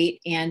 Right.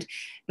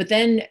 But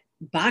then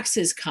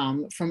boxes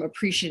come from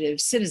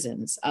appreciative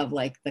citizens of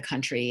the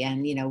country,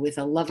 and, with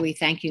a lovely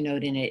thank you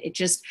note in it. It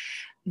just,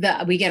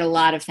 we get a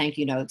lot of thank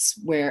you notes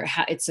where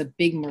it's a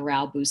big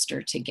morale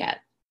booster to get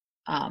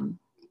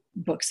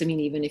books. I mean,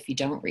 even if you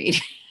don't read,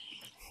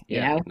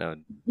 no,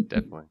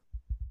 definitely.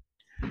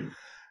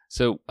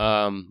 So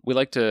we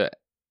like to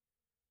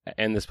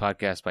end this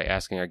podcast by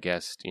asking our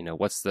guests,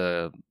 what's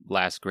the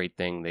last great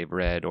thing they've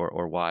read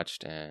or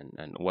watched,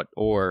 and what,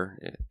 or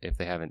if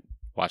they haven't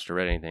watched or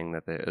read anything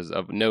that is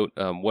of note,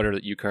 what are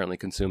you currently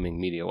consuming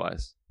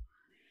media-wise?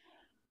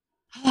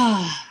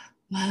 Well,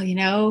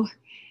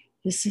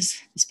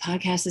 this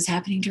podcast is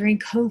happening during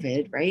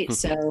COVID, right?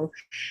 So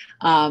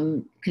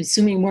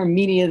consuming more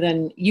media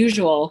than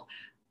usual.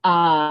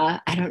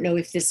 I don't know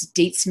if this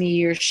dates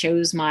me or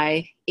shows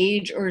my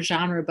age or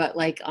genre, but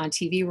on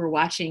TV, we're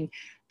watching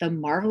The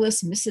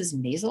Marvelous Mrs.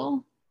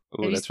 Maisel.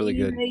 Oh, that's really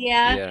good.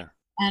 Yeah.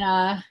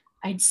 And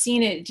I'd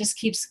seen it. It just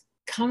keeps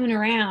coming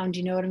around,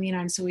 you know what I mean?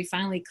 And so we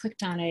finally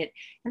clicked on it,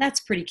 and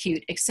that's pretty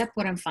cute, except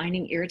what I'm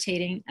finding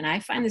irritating, and I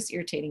find this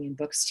irritating in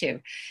books too,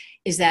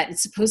 is that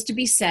it's supposed to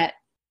be set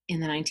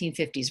in the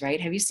 1950s, right?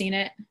 Have you seen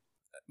it?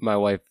 My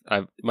wife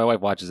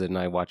watches it, and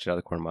I watch it out of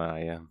the corner of my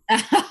eye,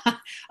 yeah.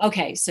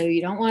 Okay, so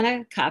you don't want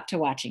to cop to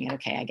watching it.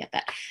 Okay, I get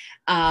that.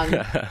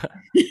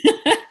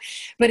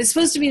 But it's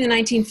supposed to be in the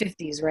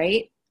 1950s,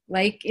 right?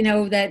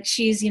 That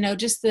she's,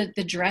 just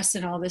the dress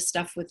and all this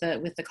stuff with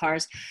the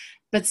cars.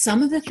 But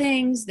some of the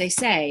things they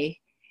say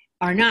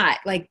are not,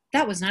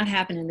 that was not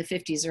happening in the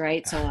 50s,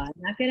 right? So I'm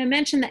not going to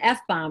mention the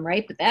F-bomb,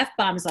 right? But the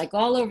F-bomb is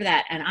all over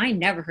that. And I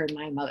never heard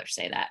my mother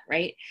say that,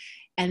 right?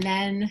 And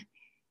then,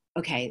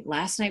 okay,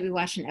 last night we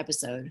watched an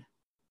episode.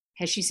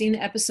 Has she seen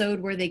the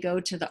episode where they go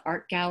to the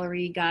art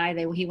gallery guy?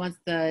 He wants,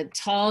 the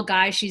tall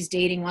guy she's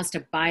dating wants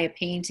to buy a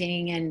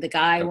painting, and the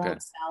guy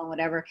won't sell,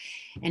 whatever.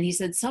 And he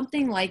said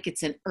something like,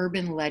 it's an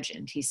urban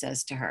legend, he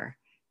says to her,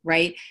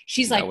 right?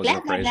 She's like,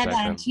 blah, blah, blah,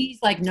 blah. And he's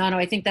like, no,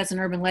 I think that's an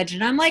urban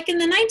legend. I'm like, in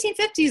the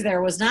 1950s,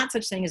 there was not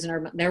such thing as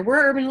there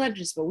were urban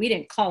legends, but we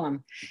didn't call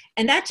them.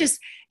 And that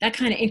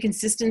kind of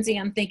inconsistency,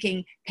 I'm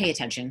thinking, pay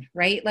attention,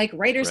 right? Like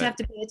writers have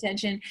to pay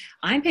attention.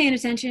 I'm paying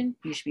attention.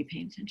 You should be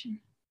paying attention.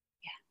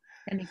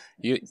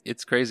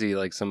 It's crazy,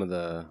 like some of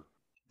the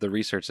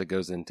research that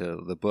goes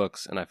into the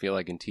books, and I feel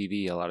like in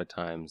TV a lot of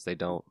times they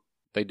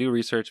do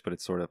research, but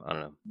it's sort of, I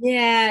don't know.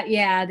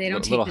 Yeah, they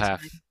don't take little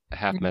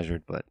half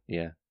measured, but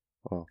yeah.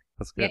 Well,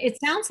 that's good. Yeah, it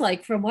sounds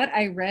like from what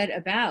I read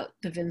about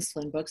the Vince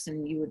Flynn books,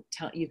 and you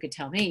could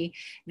tell me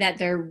that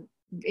they're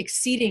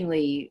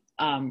exceedingly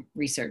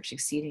researched,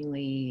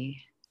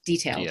 exceedingly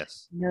detailed.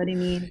 Yes. You know what I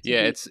mean?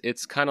 Yeah,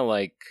 it's kind of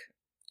like,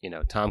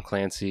 Tom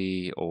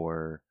Clancy,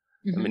 or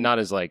I mean, not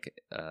as like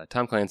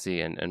Tom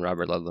Clancy and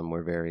Robert Ludlum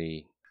were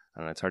very, I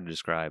don't know, it's hard to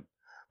describe,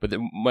 but they're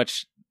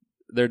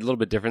a little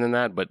bit different than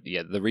that. But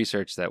yeah, the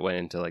research that went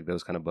into like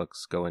those kind of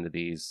books go into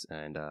these.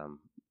 And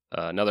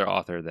another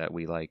author that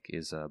we like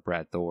is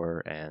Brad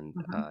Thor and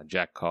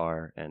Jack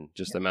Carr, and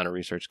just the amount of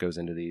research goes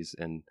into these.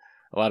 And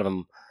a lot of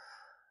them,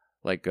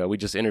 like we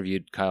just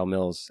interviewed Kyle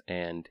Mills,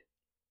 and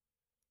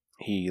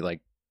he like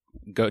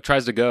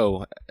tries to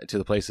go to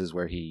the places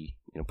where he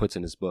puts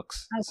in his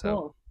books. Oh, so,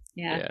 cool.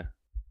 Yeah.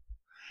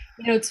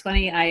 It's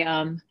funny.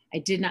 I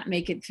did not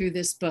make it through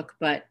this book,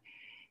 but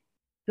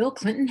Bill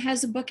Clinton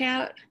has a book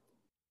out,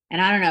 and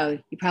I don't know,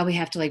 you probably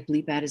have to like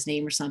bleep out his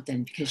name or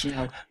something, because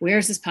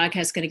where's this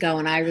podcast going to go?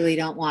 And I really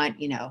don't want,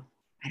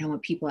 I don't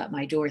want people at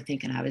my door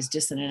thinking I was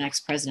dissing an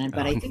ex-president,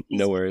 but I think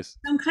no worries.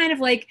 Some kind of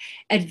like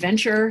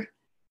adventure,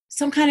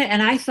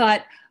 and I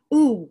thought,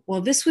 ooh,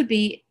 well, this would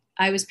be,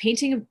 I was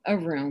painting a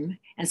room,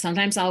 and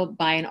sometimes I'll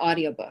buy an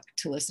audiobook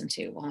to listen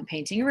to while I'm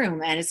painting a room.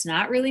 And it's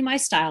not really my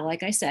style.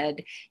 Like I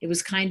said, it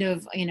was kind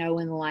of, in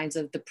the lines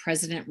of the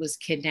president was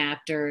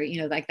kidnapped, or,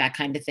 like that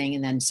kind of thing.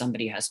 And then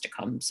somebody has to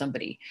come,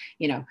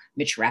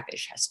 Mitch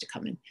Rappish has to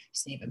come and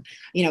save him.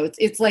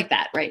 It's like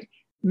that, right?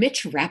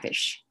 Mitch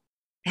Rappish.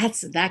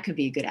 That could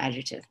be a good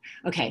adjective.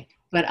 Okay.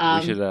 But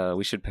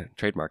we should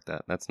trademark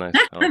that. That's nice.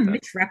 Like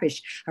Mitch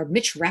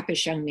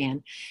Rappish young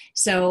man.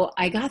 So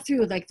I got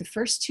through like the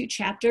first 2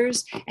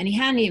 chapters, and he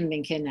hadn't even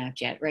been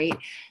kidnapped yet, right?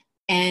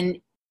 And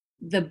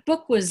the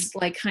book was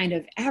like kind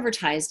of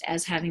advertised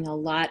as having a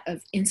lot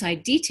of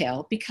inside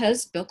detail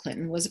because Bill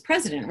Clinton was a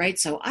president, right?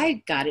 So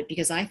I got it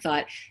because I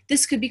thought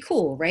this could be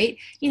cool, right?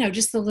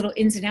 Just the little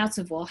ins and outs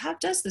of, well, how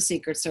does the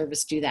Secret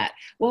Service do that?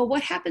 Well,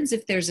 what happens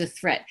if there's a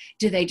threat?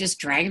 Do they just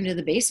drag him to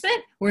the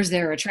basement? Or is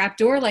there a trap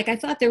door? Like, I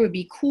thought there would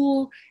be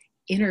cool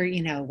inner,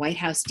 White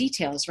House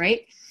details,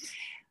 right?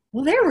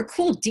 Well, there were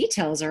cool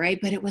details, all right,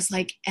 but it was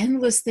like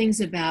endless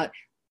things about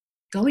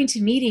going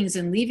to meetings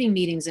and leaving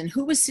meetings, and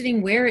who was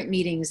sitting where at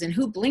meetings, and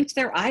who blinked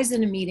their eyes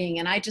in a meeting.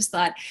 And I just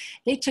thought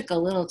they took a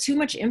little too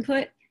much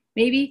input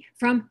maybe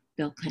from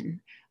Bill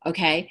Clinton.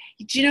 Okay.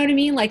 Do you know what I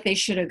mean? Like, they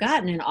should have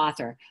gotten an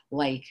author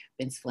like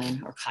Vince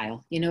Flynn or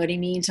Kyle, you know what I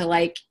mean? To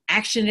like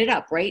action it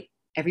up, right?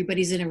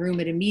 Everybody's in a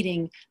room at a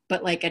meeting,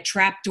 but like a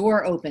trap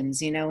door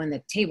opens, and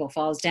the table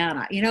falls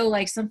down,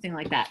 like something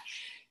like that.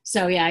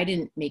 So yeah, I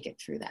didn't make it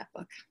through that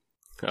book.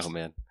 Oh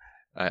man.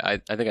 I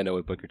think I know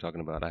what book you're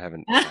talking about. I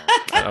haven't.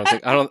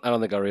 I don't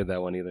think I'll read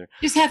that one either.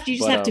 You just have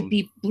to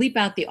bleep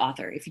out the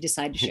author if you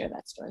decide to share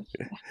that story.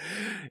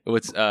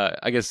 What's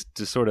I guess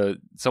to sort of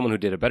someone who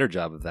did a better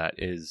job of that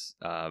is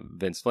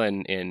Vince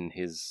Flynn in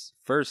his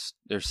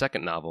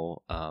second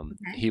novel.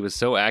 He was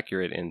so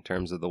accurate in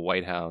terms of the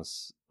White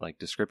House like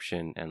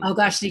description and. Oh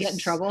gosh, did he get in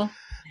trouble?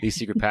 These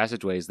secret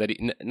passageways that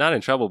he not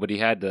in trouble, but he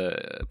had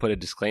to put a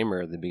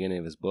disclaimer at the beginning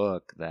of his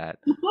book that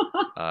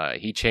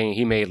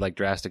he made like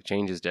drastic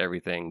changes to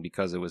everything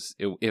because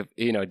it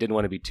didn't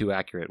want to be too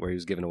accurate where he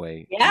was giving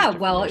away. Yeah,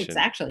 well, it's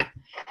actually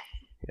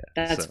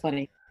that's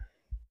funny.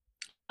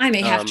 I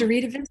may have to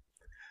read it.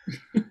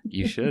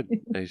 You should.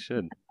 You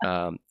should.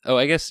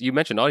 I guess you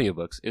mentioned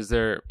audiobooks. Is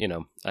there,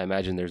 I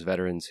imagine there's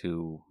veterans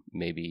who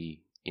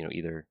maybe,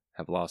 either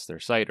have lost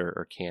their sight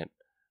or can't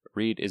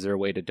read. Is there a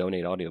way to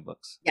donate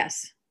audiobooks?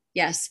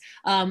 Yes.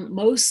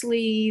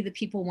 Mostly the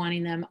people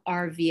wanting them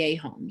are VA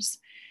homes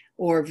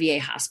or VA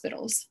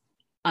hospitals.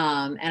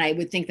 And I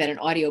would think that an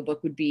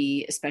audiobook would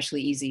be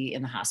especially easy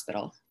in the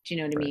hospital. Do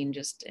you know what I mean?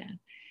 Just,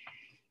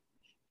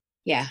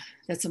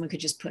 that someone could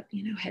just put,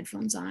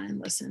 headphones on and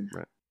listen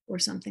or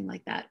something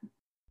like that.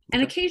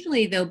 And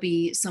occasionally there'll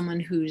be someone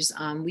who's,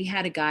 we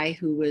had a guy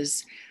who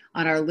was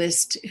on our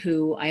list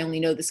who, I only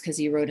know this because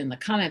he wrote in the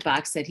comment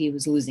box that he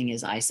was losing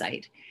his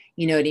eyesight.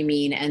 You know what I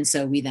mean? And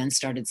so we then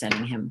started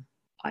sending him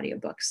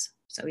audiobooks.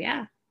 So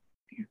yeah.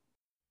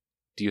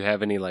 Do you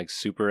have any like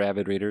super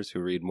avid readers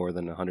who read more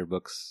than 100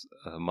 books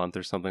a month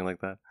or something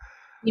like that?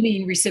 You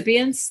mean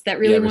recipients that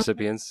really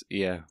recipients?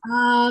 Yeah.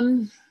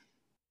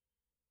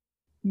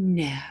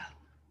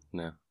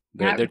 No.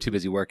 They're too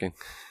busy working.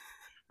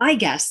 I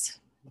guess,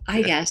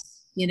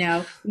 we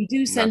do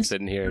Not send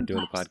sitting here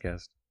doing the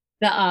sometimes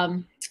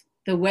podcast.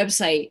 the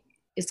website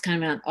is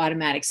kind of an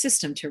automatic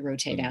system to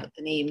rotate out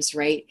the names,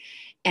 right?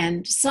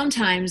 And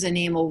sometimes a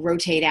name will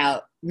rotate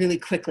out really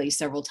quickly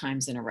several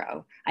times in a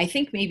row. I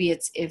think maybe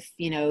it's if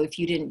you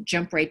didn't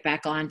jump right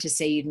back on to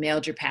say you'd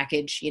mailed your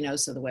package,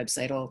 so the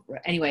website will,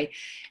 anyway,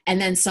 and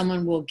then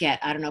someone will get,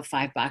 I don't know,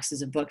 5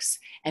 boxes of books,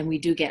 and we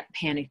do get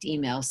panicked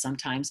emails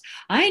sometimes.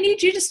 I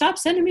need you to stop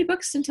sending me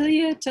books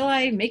till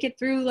I make it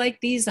through like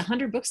these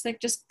 100 books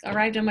that just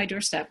arrived on my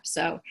doorstep.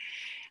 So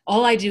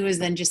all I do is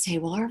then just say,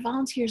 well, our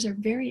volunteers are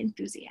very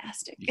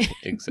enthusiastic.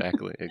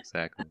 Exactly.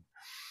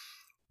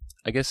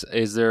 I guess,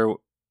 is there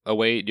a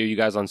way, do you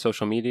guys on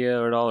social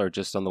media at all, or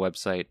just on the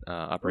website,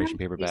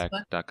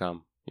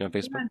 operationpaperback.com? You're on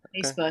Facebook? We're on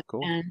Facebook. Okay,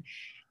 cool. And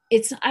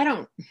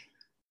all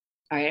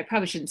right, I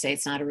probably shouldn't say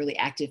it's not a really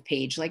active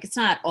page. Like, it's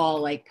not all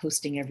like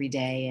posting every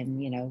day and,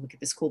 look at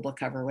this cool book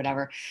cover or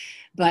whatever.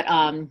 But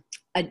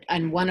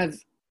and one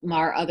of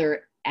our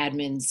other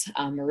admins,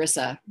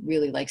 Marissa,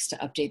 really likes to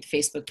update the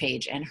Facebook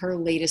page. And her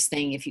latest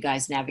thing, if you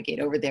guys navigate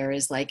over there,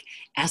 is like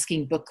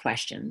asking book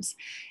questions.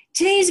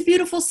 Today's a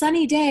beautiful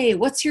sunny day.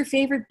 What's your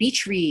favorite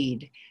beach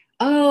read?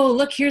 Oh,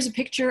 look, here's a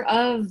picture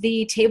of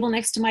the table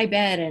next to my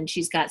bed. And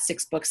she's got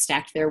 6 books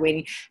stacked there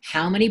waiting.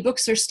 How many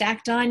books are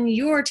stacked on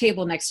your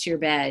table next to your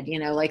bed?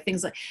 Like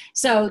things like,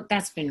 so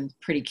that's been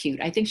pretty cute.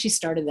 I think she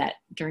started that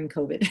during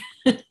COVID.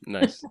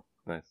 Nice.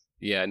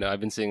 Yeah, no, I've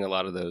been seeing a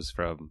lot of those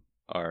from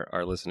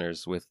our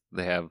listeners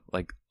they have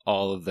like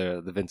all of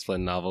the Vince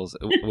Flynn novels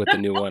with the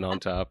new one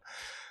on top.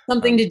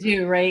 Something to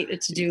do, right? A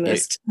to-do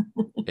list.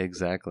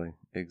 Exactly.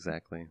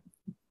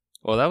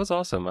 Well, that was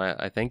awesome.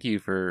 I thank you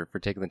for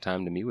taking the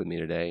time to meet with me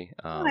today.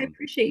 I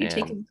appreciate you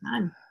taking the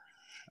time.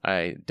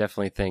 I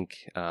definitely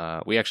think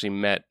we actually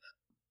met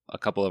a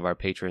couple of our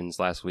patrons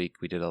last week.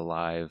 We did a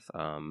live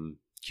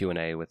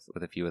Q&A with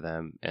a few of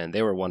them, and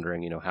they were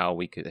wondering, how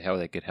they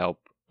could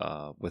help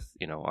with,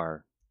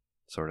 our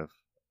sort of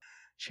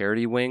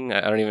charity wing.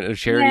 I don't even know,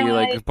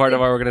 charity part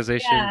of our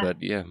organization,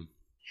 but yeah.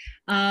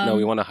 No,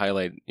 we want to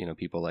highlight,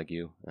 people like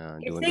you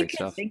doing great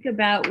stuff. Think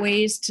about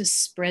ways to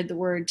spread the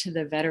word to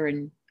the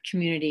veteran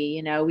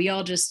community. We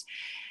all just,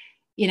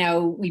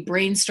 we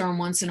brainstorm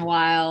once in a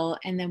while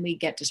and then we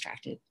get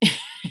distracted.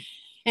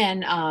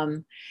 And,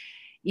 and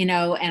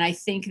I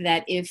think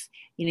that if,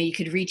 you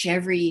could reach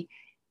every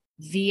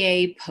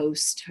VA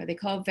post, are they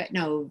called?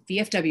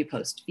 VFW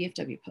post.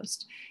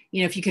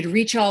 If you could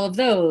reach all of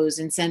those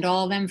and send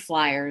all of them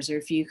flyers, or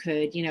if you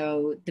could,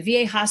 the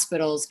VA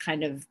hospitals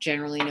kind of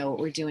generally know what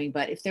we're doing,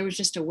 but if there was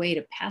just a way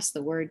to pass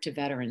the word to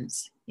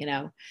veterans,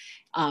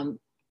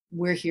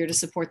 we're here to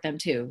support them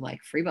too,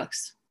 like free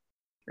books.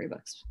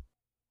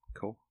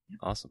 Cool.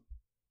 Awesome.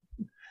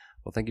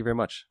 Well, thank you very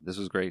much. This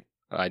was great.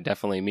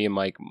 Me and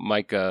Mike,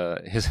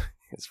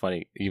 it's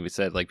funny. You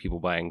said like people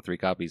buying 3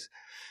 copies.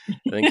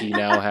 I think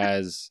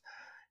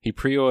he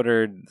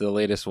pre-ordered the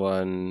latest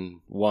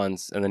one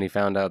once, and then he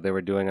found out they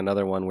were doing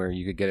another one where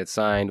you could get it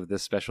signed with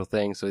this special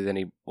thing. So then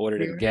he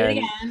ordered it again.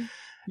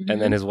 Mm-hmm.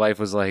 And then his wife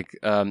was like,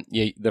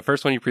 the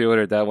first one you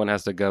pre-ordered, that one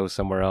has to go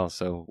somewhere else.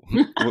 So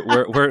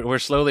we're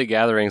slowly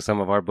gathering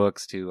some of our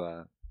books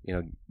to,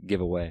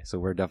 give away. So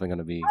we're definitely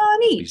going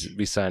to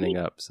be signing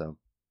up. So,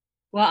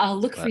 well, I'll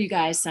look for you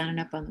guys signing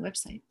up on the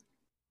website.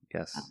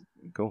 Yes.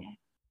 Cool.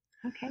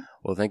 Okay.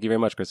 Well, thank you very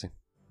much, Chrissy.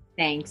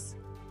 Thanks.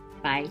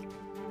 Bye.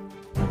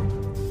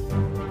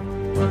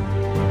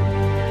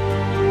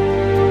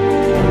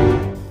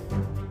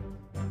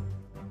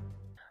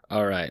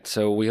 All right.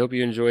 So we hope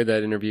you enjoyed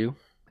that interview.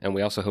 And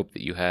we also hope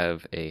that you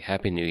have a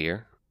happy new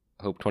year.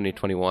 I hope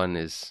 2021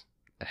 is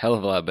a hell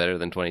of a lot better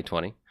than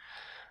 2020.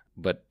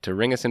 But to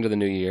ring us into the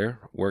new year,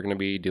 we're going to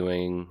be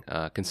doing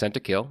Consent to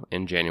Kill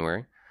in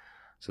January.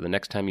 So the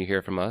next time you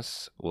hear from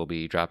us, we'll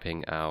be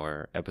dropping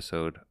our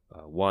episode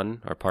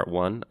 1, or part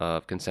 1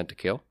 of Consent to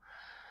Kill.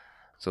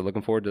 So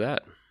looking forward to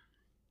that.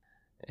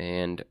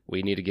 And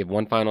we need to give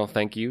one final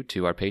thank you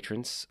to our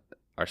patrons,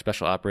 our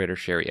special operator,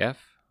 Sherry F.,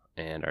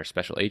 and our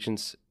special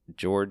agents,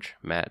 George,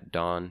 Matt,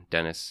 Dawn,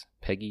 Dennis,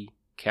 Peggy,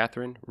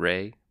 Catherine,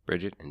 Ray,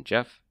 Bridget, and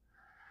Jeff.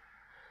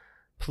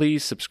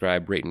 Please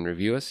subscribe, rate, and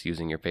review us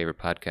using your favorite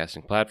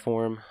podcasting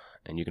platform.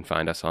 And you can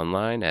find us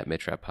online at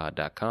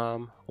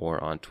mitrappod.com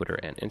or on Twitter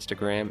and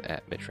Instagram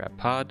at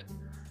mitrappod.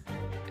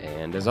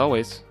 And as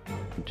always,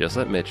 just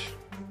let Mitch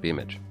be a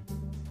Mitch.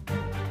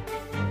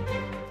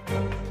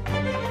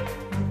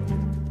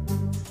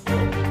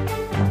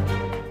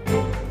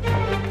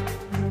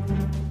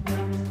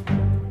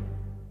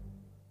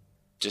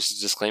 Just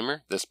a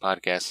disclaimer, this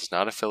podcast is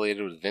not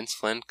affiliated with Vince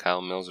Flynn,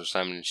 Kyle Mills, or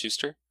Simon &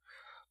 Schuster,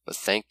 but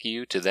thank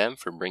you to them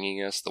for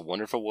bringing us the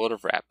wonderful world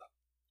of rap.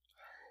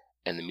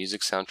 And the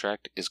music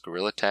soundtrack is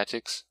Guerrilla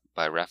Tactics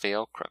by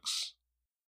Raphael Crux.